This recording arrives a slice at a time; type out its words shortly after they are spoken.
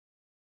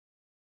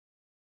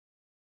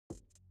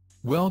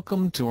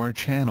Welcome to our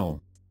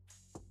channel.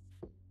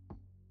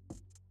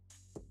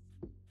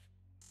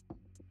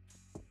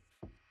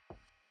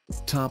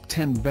 Top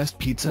 10 Best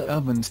Pizza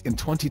Ovens in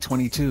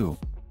 2022.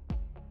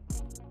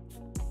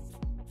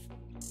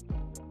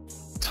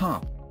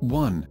 Top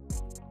 1.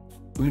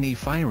 Uuni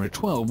Fyra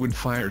 12-wood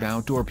fired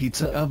outdoor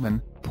pizza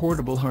oven,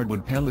 portable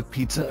hardwood pellet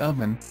pizza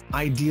oven,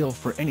 ideal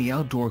for any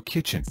outdoor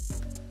kitchen.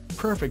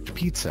 Perfect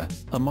pizza,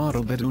 a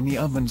motto that Uuni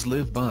ovens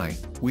live by.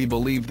 We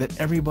believe that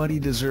everybody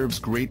deserves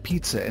great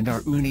pizza, and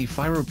our Uuni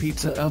Fyra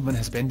pizza oven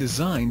has been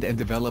designed and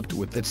developed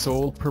with that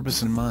sole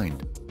purpose in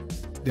mind.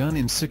 Done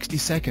in 60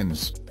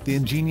 seconds, the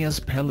ingenious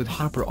pellet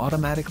hopper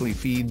automatically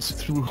feeds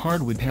through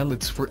hardwood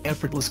pellets for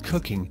effortless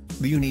cooking.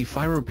 The Uuni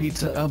Fyra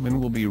pizza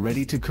oven will be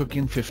ready to cook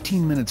in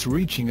 15 minutes,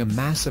 reaching a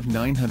massive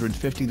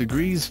 950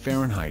 degrees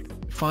Fahrenheit,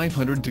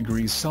 500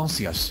 degrees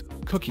Celsius,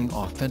 cooking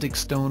authentic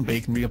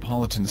stone-baked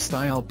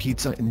Neapolitan-style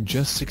pizza in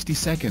just 60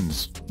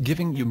 seconds,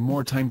 giving you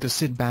more time to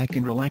sit back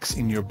and relax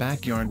in your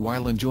backyard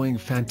while enjoying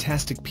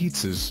fantastic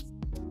pizzas.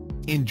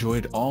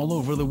 Enjoyed all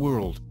over the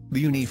world,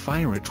 the Uuni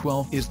Fyra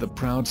 12 is the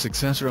proud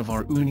successor of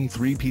our Uuni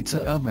 3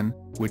 pizza oven,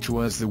 which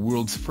was the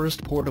world's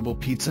first portable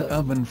pizza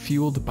oven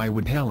fueled by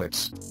wood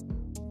pellets.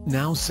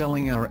 Now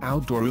selling our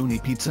outdoor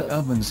Uuni pizza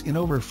ovens in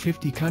over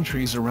 50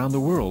 countries around the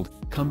world,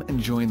 come and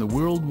join the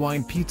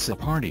worldwide pizza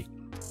party.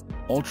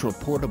 Ultra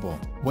portable,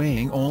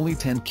 weighing only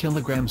 10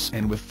 kilograms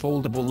and with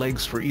foldable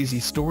legs for easy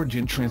storage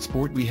and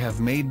transport, we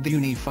have made the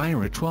Uuni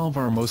Fyra 12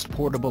 our most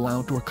portable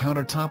outdoor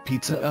countertop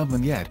pizza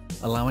oven yet,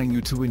 allowing you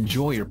to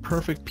enjoy your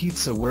perfect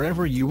pizza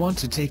wherever you want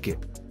to take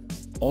it.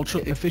 Ultra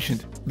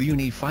efficient, the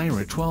Uuni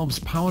Fyra 12's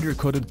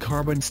powder-coated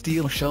carbon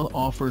steel shell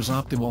offers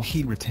optimal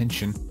heat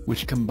retention,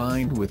 which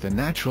combined with the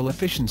natural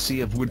efficiency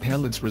of wood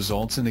pellets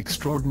results in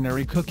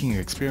extraordinary cooking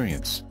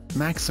experience,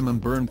 maximum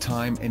burn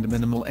time and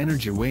minimal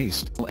energy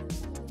waste.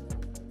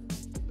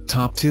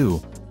 Top 2.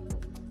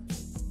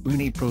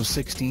 Uuni Pro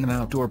 16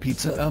 Outdoor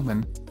Pizza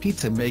Oven,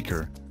 Pizza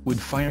Maker,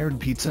 Wood-Fired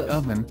Pizza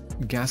Oven,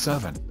 Gas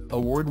Oven,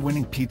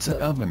 Award-winning Pizza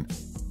Oven.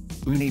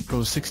 Uuni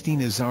Pro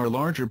 16 is our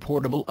larger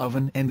portable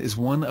oven and is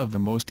one of the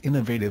most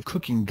innovative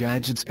cooking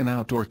gadgets in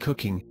outdoor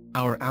cooking.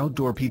 Our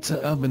outdoor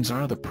pizza ovens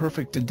are the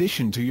perfect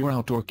addition to your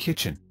outdoor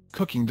kitchen,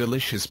 cooking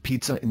delicious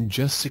pizza in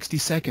just 60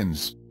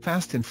 seconds,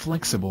 fast and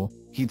flexible,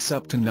 heats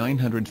up to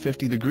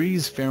 950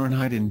 degrees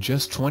Fahrenheit in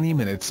just 20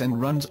 minutes and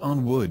runs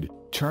on wood,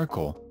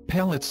 charcoal,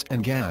 pellets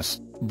and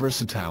gas.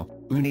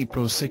 Versatile, Uuni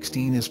Pro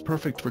 16 is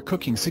perfect for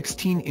cooking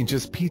 16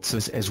 inches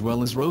pizzas as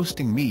well as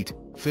roasting meat,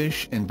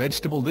 fish and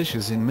vegetable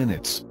dishes in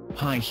minutes.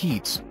 High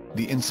heats,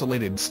 the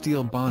insulated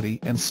steel body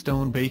and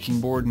stone baking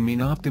board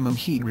mean optimum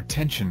heat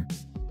retention.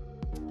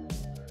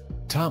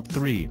 Top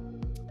 3.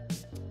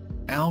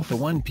 ALFA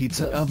 1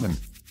 Pizza Oven.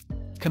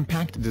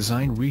 Compact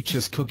design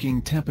reaches cooking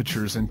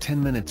temperatures in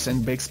 10 minutes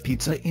and bakes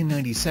pizza in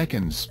 90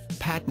 seconds.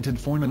 Patented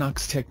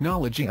Forninox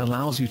technology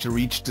allows you to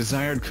reach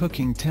desired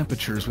cooking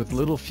temperatures with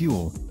little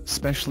fuel.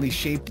 Specially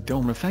shaped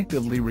dome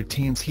effectively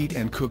retains heat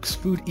and cooks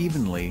food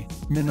evenly.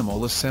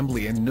 Minimal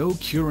assembly and no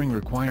curing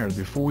required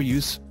before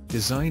use.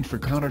 Designed for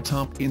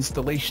countertop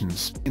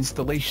installations.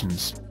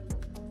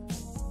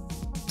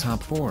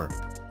 Top 4.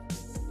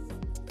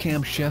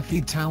 Camp Chef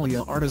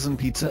Italia Artisan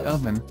Pizza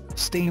Oven,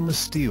 Stainless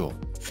Steel,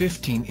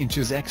 15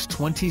 inches x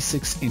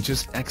 26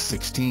 inches x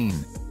 16.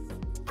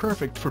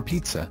 Perfect for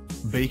pizza,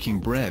 baking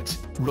breads,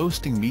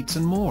 roasting meats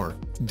and more.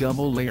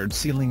 Double-layered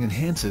sealing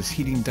enhances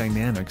heating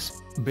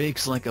dynamics,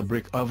 bakes like a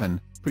brick oven,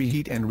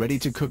 preheat and ready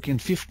to cook in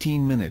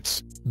 15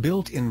 minutes.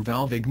 Built-in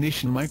valve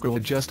ignition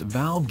micro-adjust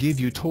valve give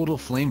you total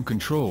flame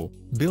control.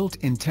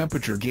 Built-in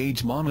temperature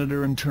gauge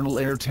monitor internal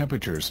air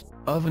temperatures.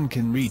 Oven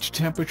can reach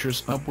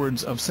temperatures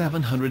upwards of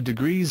 700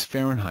 degrees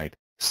Fahrenheit.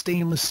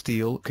 Stainless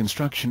steel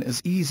construction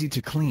is easy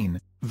to clean.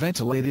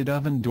 Ventilated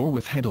oven door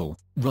with handle,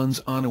 runs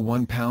on a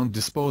 1-pound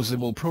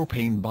disposable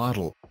propane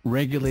bottle,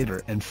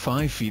 regulator and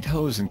 5-feet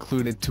hose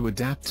included to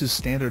adapt to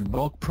standard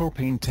bulk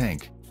propane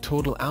tank.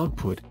 Total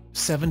output,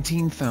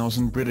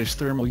 17,000 British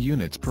thermal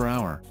units per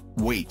hour.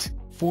 Weight,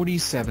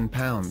 47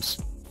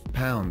 pounds.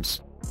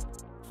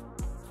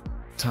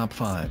 Top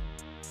 5.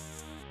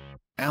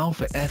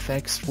 ALFA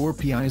FX4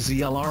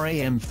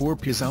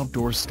 PIZLRAM4 PIZ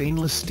Outdoor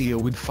Stainless Steel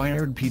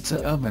Wood-Fired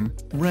Pizza Oven,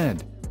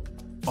 Red.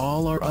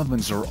 All our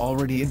ovens are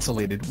already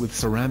insulated with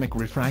ceramic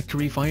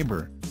refractory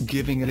fiber,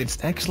 giving it its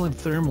excellent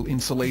thermal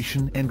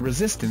insulation and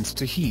resistance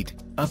to heat,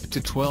 up to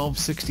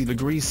 1260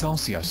 degrees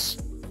Celsius.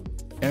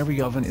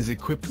 Every oven is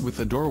equipped with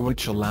a door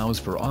which allows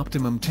for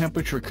optimum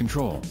temperature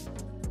control.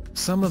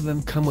 Some of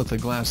them come with a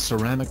glass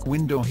ceramic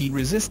window heat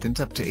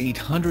resistant up to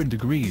 800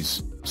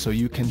 degrees, so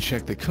you can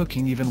check the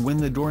cooking even when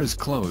the door is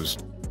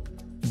closed.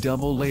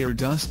 Double-layer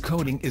dust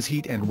coating is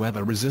heat and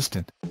weather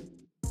resistant.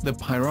 The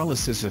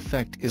pyrolysis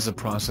effect is a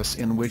process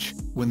in which,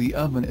 when the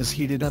oven is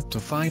heated up to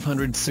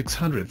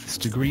 500–600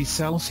 degrees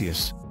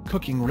Celsius,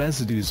 cooking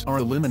residues are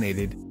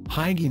eliminated,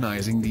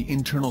 hygienizing the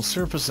internal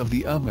surface of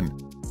the oven.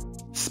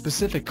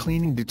 Specific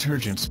cleaning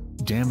detergents,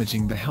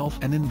 damaging the health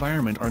and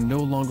environment, are no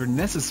longer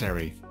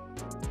necessary.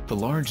 The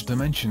large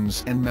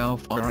dimensions and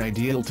mouth are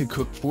ideal to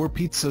cook 4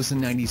 pizzas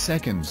in 90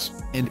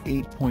 seconds, and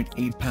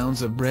 8.8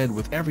 pounds of bread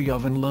with every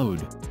oven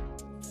load.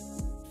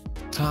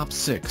 Top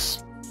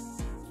 6.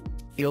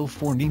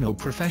 ilFornino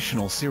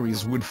Professional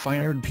Series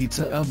Wood-Fired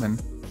Pizza Oven,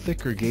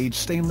 Thicker Gauge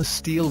Stainless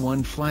Steel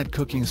 1 Flat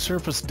Cooking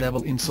Surface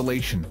Double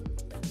Insulation.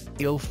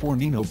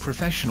 ilFornino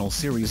Professional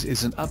Series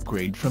is an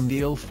upgrade from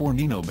the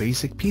ilFornino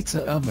Basic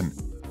Pizza Oven.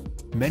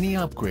 Many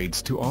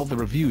upgrades to all the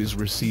reviews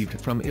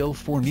received from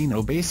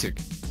ilFornino Basic.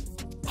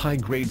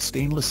 High-grade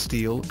stainless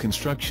steel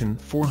construction,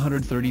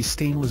 430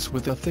 stainless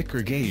with a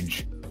thicker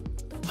gauge.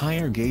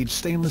 Higher gauge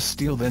stainless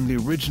steel than the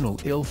original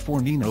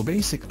ilFornino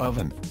Basic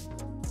oven.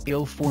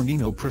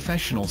 ilFornino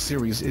Professional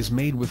Series is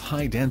made with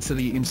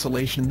high-density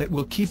insulation that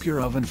will keep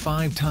your oven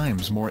 5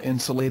 times more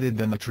insulated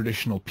than the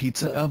traditional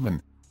pizza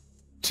oven.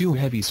 2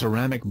 heavy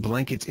ceramic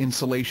blankets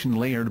insulation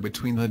layered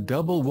between the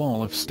double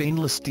wall of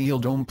stainless steel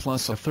dome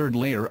plus a 3rd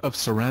layer of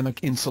ceramic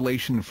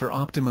insulation for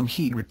optimum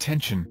heat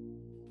retention.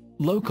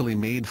 Locally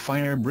made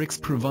fire bricks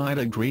provide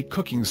a great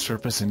cooking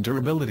surface and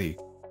durability.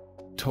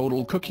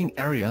 Total cooking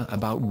area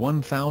about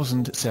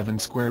 1,007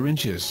 square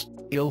inches.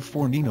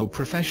 ilFornino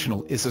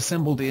Professional is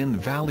assembled in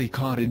Valley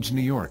Cottage,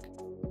 New York.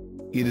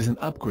 It is an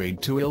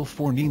upgrade to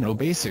ilFornino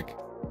Basic.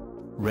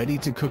 Ready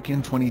to cook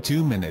in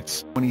 22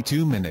 minutes.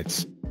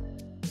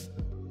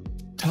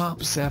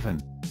 Top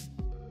 7.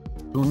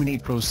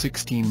 Uuni Pro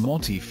 16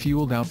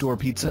 Multi-Fueled Outdoor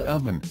Pizza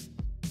Oven.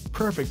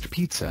 Perfect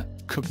pizza,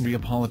 cook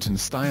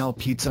Neapolitan-style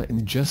pizza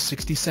in just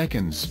 60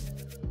 seconds.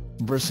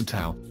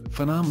 Versatile,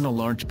 phenomenal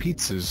large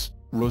pizzas,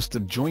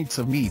 roasted joints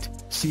of meat,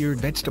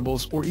 seared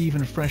vegetables or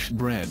even fresh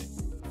bread.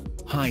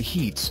 High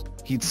heats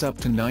up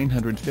to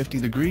 950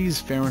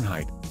 degrees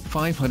Fahrenheit,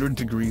 500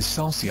 degrees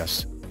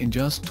Celsius, in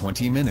just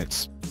 20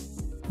 minutes.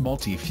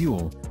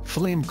 Multi-fuel,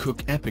 flame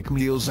cook epic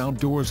meals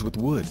outdoors with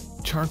wood,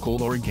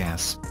 charcoal or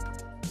gas.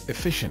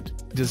 Efficient,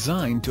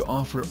 designed to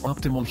offer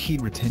optimal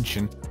heat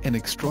retention, and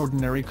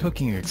extraordinary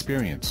cooking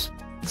experience.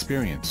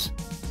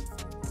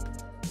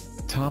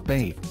 Top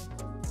 8.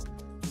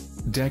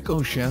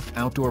 Deco Chef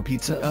Outdoor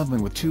Pizza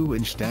Oven with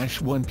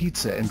 2-inch-1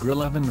 pizza and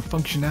grill oven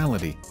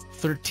functionality,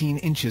 13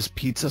 inches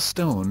pizza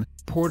stone,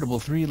 portable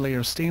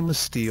 3-layer stainless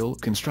steel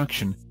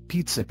construction,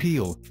 pizza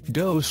peel,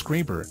 dough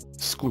scraper,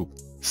 scoop,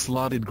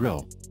 slotted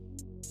grill.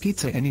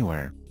 Pizza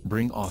anywhere,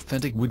 bring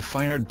authentic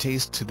wood-fired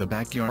taste to the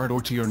backyard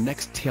or to your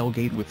next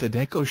tailgate with the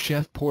Deco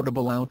Chef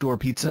Portable Outdoor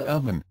Pizza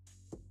Oven.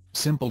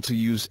 Simple to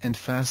use and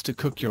fast to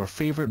cook your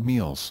favorite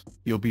meals,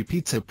 you'll be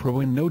pizza pro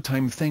in no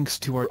time thanks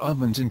to our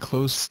oven's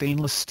enclosed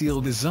stainless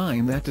steel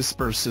design that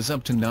disperses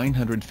up to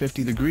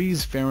 950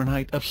 degrees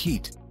Fahrenheit of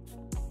heat.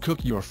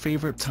 Cook your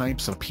favorite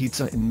types of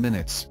pizza in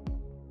minutes.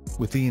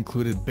 With the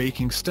included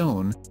baking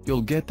stone,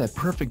 you'll get that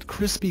perfect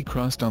crispy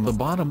crust on the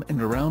bottom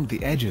and around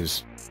the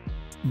edges.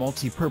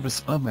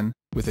 Multi-purpose oven,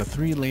 with a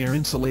 3-layer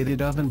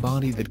insulated oven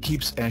body that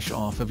keeps ash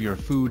off of your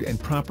food and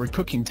proper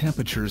cooking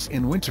temperatures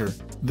in winter,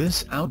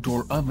 this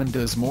outdoor oven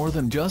does more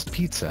than just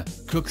pizza.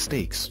 Cook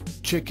steaks,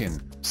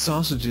 chicken,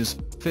 sausages,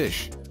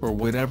 fish, or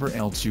whatever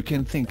else you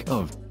can think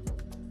of.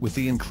 With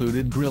the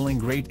included grilling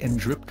grate and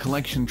drip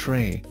collection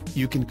tray,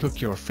 you can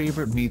cook your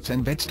favorite meats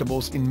and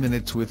vegetables in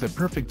minutes with a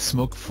perfect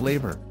smoke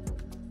flavor.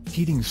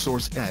 Heating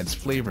source adds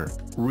flavor,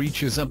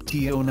 reaches up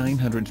to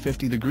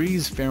 950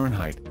 degrees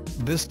Fahrenheit.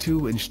 This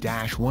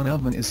 2-inch-1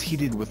 oven is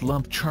heated with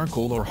lump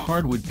charcoal or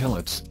hardwood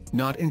pellets,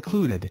 not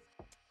included.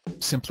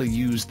 Simply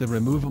use the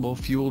removable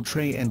fuel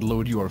tray and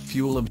load your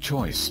fuel of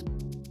choice.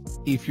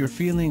 If you're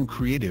feeling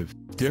creative,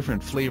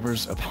 different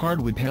flavors of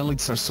hardwood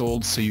pellets are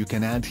sold so you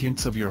can add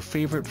hints of your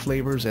favorite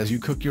flavors as you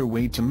cook your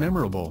way to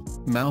memorable,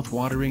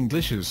 mouth-watering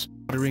dishes.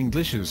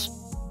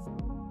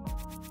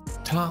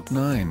 Top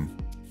 9.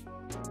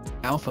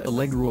 ALFA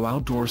Allegro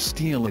Outdoor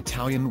Steel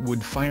Italian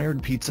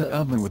Wood-Fired Pizza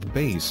Oven with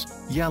Base,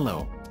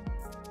 Yellow.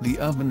 The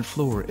oven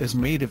floor is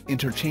made of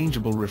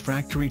interchangeable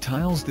refractory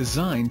tiles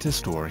designed to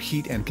store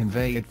heat and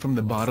convey it from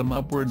the bottom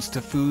upwards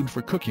to food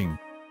for cooking.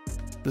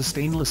 The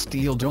stainless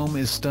steel dome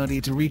is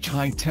studied to reach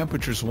high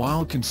temperatures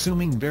while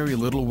consuming very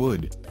little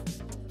wood.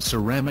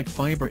 Ceramic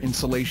fiber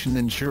insulation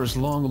ensures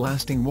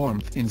long-lasting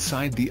warmth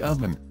inside the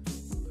oven.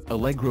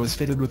 Allegro is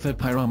fitted with a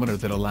pyrometer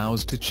that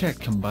allows to check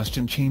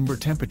combustion chamber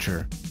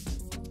temperature.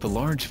 The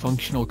large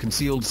functional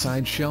concealed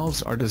side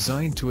shelves are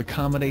designed to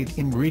accommodate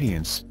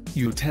ingredients,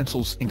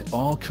 utensils and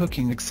all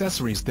cooking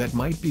accessories that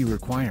might be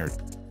required.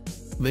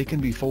 They can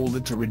be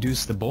folded to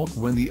reduce the bulk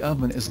when the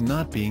oven is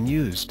not being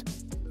used.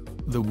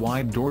 The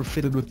wide door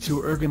fitted with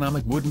 2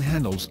 ergonomic wooden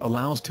handles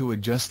allows to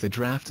adjust the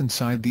draft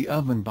inside the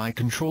oven by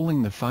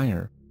controlling the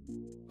fire.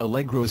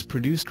 Allegro is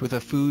produced with a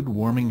food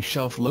warming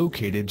shelf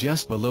located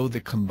just below the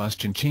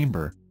combustion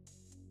chamber.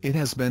 It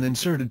has been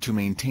inserted to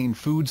maintain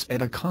foods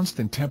at a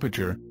constant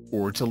temperature,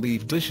 or to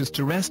leave dishes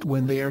to rest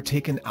when they are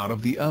taken out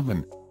of the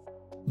oven.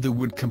 The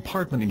wood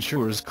compartment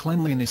ensures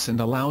cleanliness and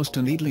allows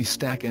to neatly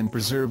stack and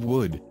preserve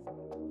wood.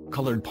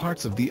 Colored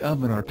parts of the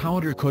oven are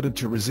powder-coated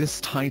to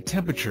resist high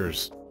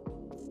temperatures.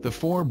 The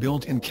 4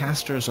 built-in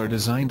casters are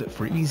designed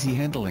for easy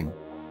handling.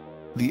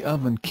 The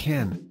oven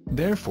can,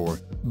 therefore,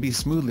 be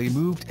smoothly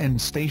moved and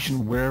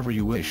stationed wherever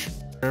you wish.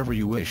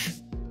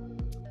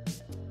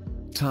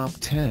 Top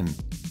 10.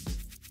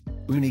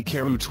 Uuni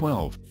Caru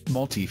 12,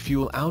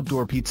 Multi-Fuel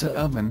Outdoor Pizza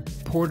Oven,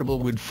 Portable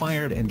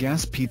Wood-Fired and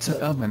Gas Pizza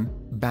Oven,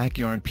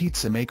 Backyard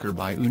Pizza Maker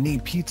by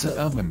Uuni Pizza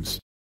Ovens.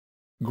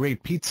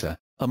 Great pizza,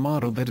 a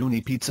motto that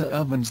Uuni Pizza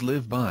Ovens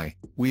live by.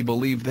 We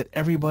believe that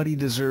everybody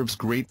deserves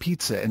great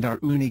pizza, and our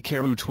Uuni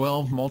Caru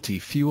 12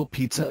 Multi-Fuel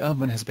Pizza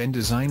Oven has been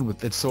designed with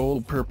that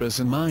sole purpose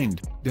in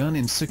mind. Done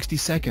in 60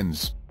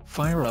 seconds.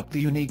 Fire up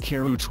the Uuni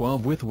Caru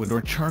 12 with wood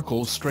or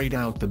charcoal straight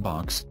out the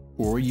box,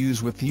 or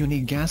use with the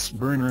Uuni gas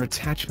burner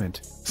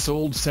attachment,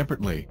 sold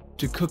separately,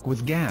 to cook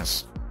with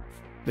gas.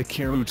 The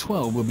Caru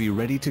 12 will be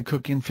ready to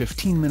cook in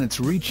 15 minutes,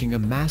 reaching a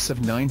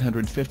massive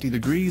 950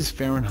 degrees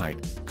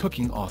Fahrenheit,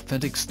 cooking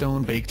authentic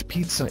stone-baked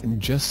pizza in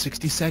just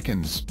 60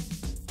 seconds.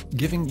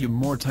 Giving you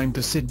more time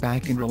to sit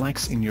back and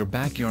relax in your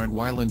backyard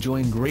while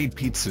enjoying great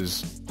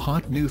pizzas.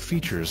 Hot new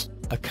features: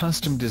 a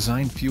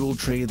custom-designed fuel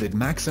tray that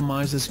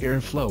maximizes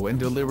airflow and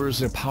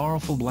delivers a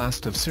powerful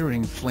blast of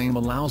searing flame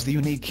allows the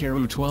Uuni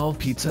Caru 12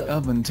 pizza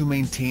oven to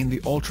maintain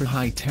the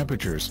ultra-high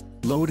temperatures.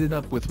 Loaded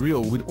up with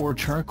real wood or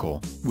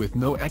charcoal, with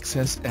no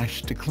excess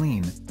ash to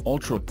clean.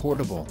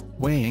 Ultra-portable,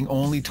 weighing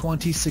only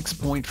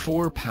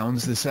 26.4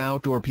 pounds, this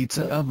outdoor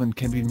pizza oven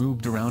can be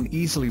moved around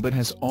easily but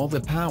has all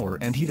the power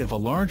and heat of a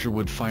larger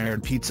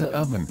wood-fired pizza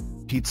oven.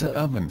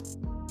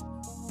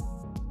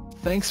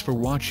 Thanks for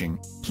watching.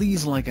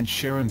 Please like and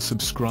share and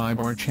subscribe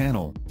our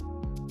channel.